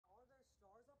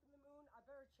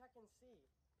check and see.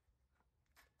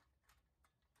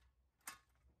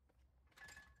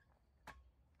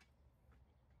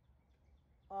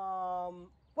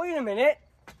 Wait a minute.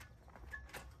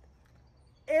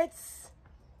 It's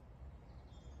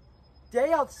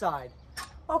day outside.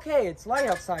 Okay, it's light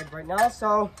outside right now,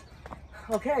 so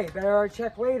okay, better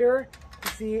check later to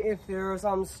see if there's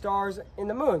stars in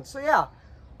the moon. So yeah,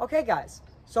 okay guys.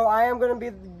 So I am going to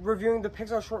be reviewing the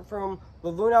Pixar short film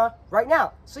La Luna right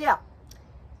now. So yeah,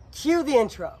 cue the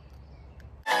intro.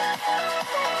 I'm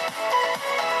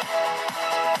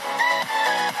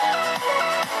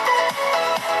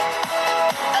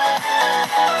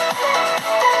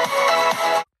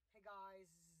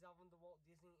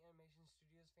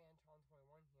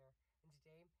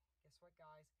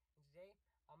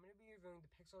going to be reviewing the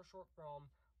Pixar short film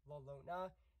La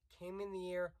Luna. Came in the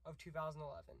year of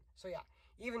 2011. So yeah,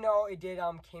 even though it did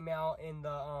came out in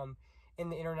the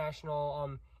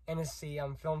international NSC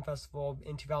film festival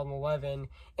in 2011,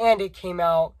 and it came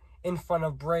out in front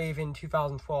of Brave in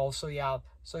 2012. So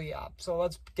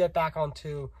let's get back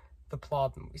onto the plot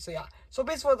of the movie. So yeah, so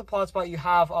basically what the plot's about, you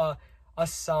have a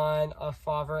son, a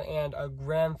father, and a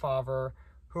grandfather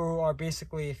who are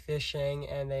basically fishing,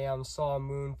 and they saw a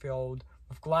moon filled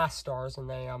with glass stars, and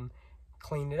they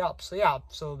cleaned it up. So yeah,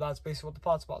 so that's basically what the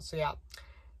plot's about.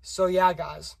 So yeah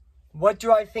guys, what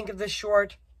do I think of this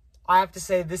short? I have to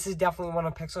say, this is definitely one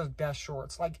of Pixar's best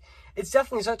shorts. Like, it's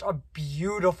definitely such a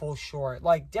beautiful short.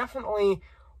 Like, definitely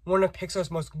one of Pixar's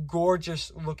most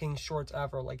gorgeous looking shorts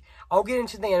ever. Like, I'll get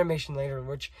into the animation later,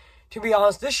 which, to be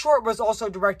honest, this short was also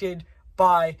directed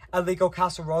by Enrico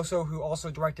Casaroso, who also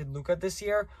directed Luca this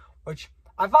year, which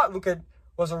I thought Luca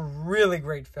was a really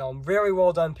great film. Very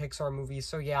well done Pixar movie.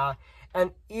 So yeah,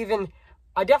 and even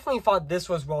I definitely thought this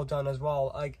was well done as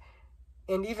well. Like,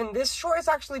 and even this short is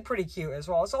actually pretty cute as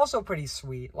well. It's also pretty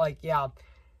sweet. Like, yeah.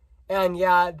 And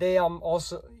yeah, they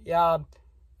also, yeah,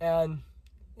 and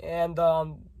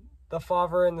the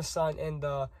father and the son and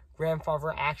the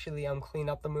grandfather actually clean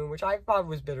up the moon, which I thought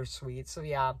was bittersweet. So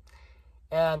yeah.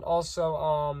 And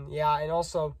also yeah, and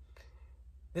also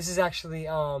this is actually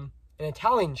an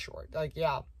Italian short. Like,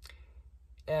 yeah.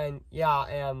 And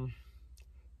yeah,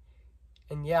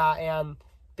 and yeah, and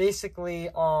basically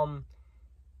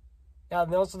yeah,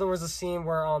 and also there was a scene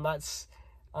where that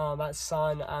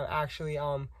son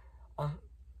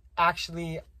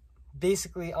actually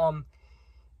basically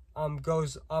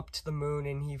goes up to the moon,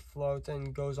 and he floats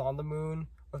and goes on the moon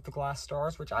with the glass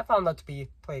stars, which I found that to be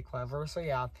pretty clever. So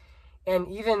yeah. And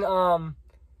even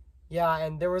yeah,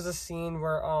 and there was a scene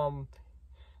where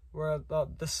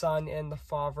the son and the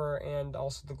father and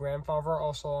also the grandfather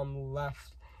also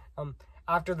left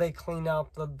after they clean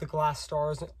up the glass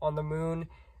stars on the moon.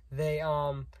 They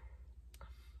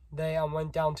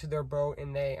went down to their boat,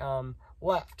 and they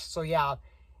left. So yeah,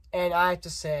 and I have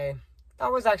to say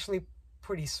that was actually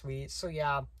pretty sweet. So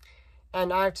yeah,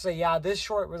 and I have to say, yeah, this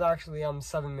short was actually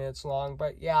 7 minutes long.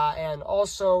 But yeah, and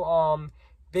also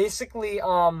basically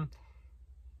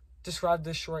describe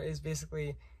this short is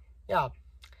basically, yeah,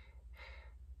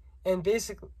 and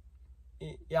basically,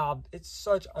 yeah, it's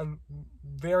such a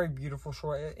very beautiful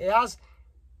short. It has,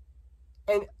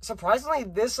 and surprisingly,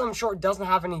 this short doesn't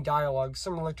have any dialogue,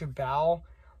 similar to Bao.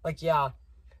 Like, yeah,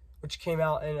 which came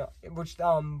out in which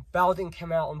Bao didn't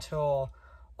come out until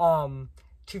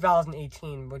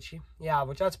 2018, which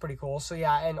that's pretty cool. So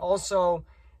yeah, and also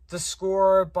the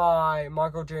score by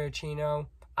Marco Giacchino,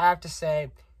 I have to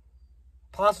say,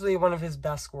 possibly one of his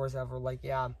best scores ever. Like,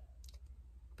 yeah,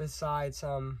 besides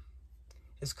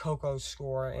his Coco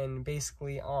score, and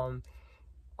basically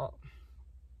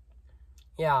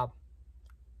yeah,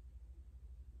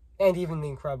 and even The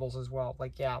Incredibles as well.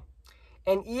 Like, yeah,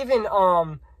 and even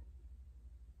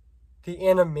the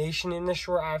animation in the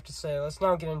short, I have to say, let's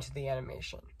now get into the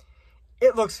animation.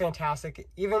 It looks fantastic.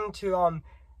 Even to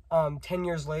 10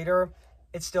 years later,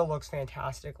 it still looks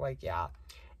fantastic. Like, yeah.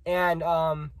 And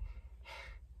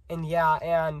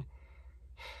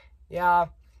yeah,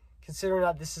 considering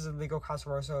that this is Enrico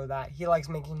Casaroso, that he likes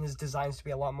making his designs to be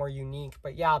a lot more unique.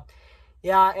 But yeah,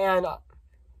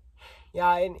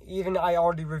 and even I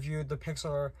already reviewed the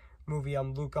Pixar movie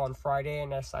Luca on Friday,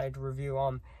 and I decided to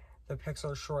review the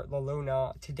Pixar short La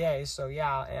Luna today. So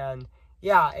yeah, and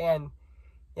even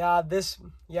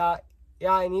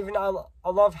I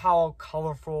love how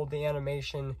colorful the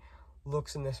animation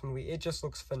looks in this movie. It just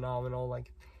looks phenomenal.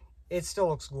 Like, it still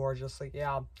looks gorgeous. Like,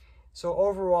 yeah. So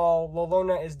overall, La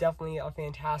Luna is definitely a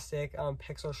fantastic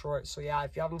Pixar short. So yeah,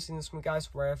 if you haven't seen this movie,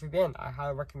 guys, where have you been? I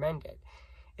highly recommend it.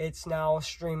 It's now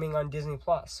streaming on Disney+.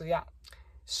 So yeah.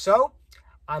 So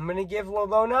I'm gonna give La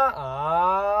Luna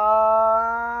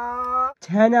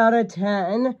 10 out of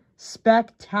 10.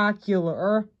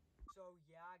 Spectacular. So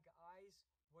yeah, guys,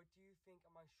 what do you think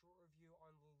of my short review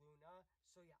on Luna?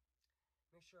 So yeah,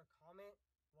 make sure to comment,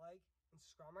 like, and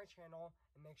subscribe my channel,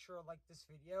 and make sure to like this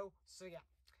video. So yeah.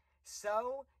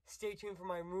 So, stay tuned for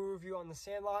my movie review on The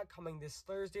Sandlot coming this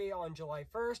Thursday on July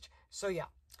 1st. So, yeah.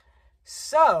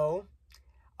 So,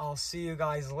 I'll see you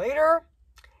guys later.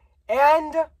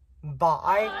 And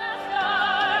bye.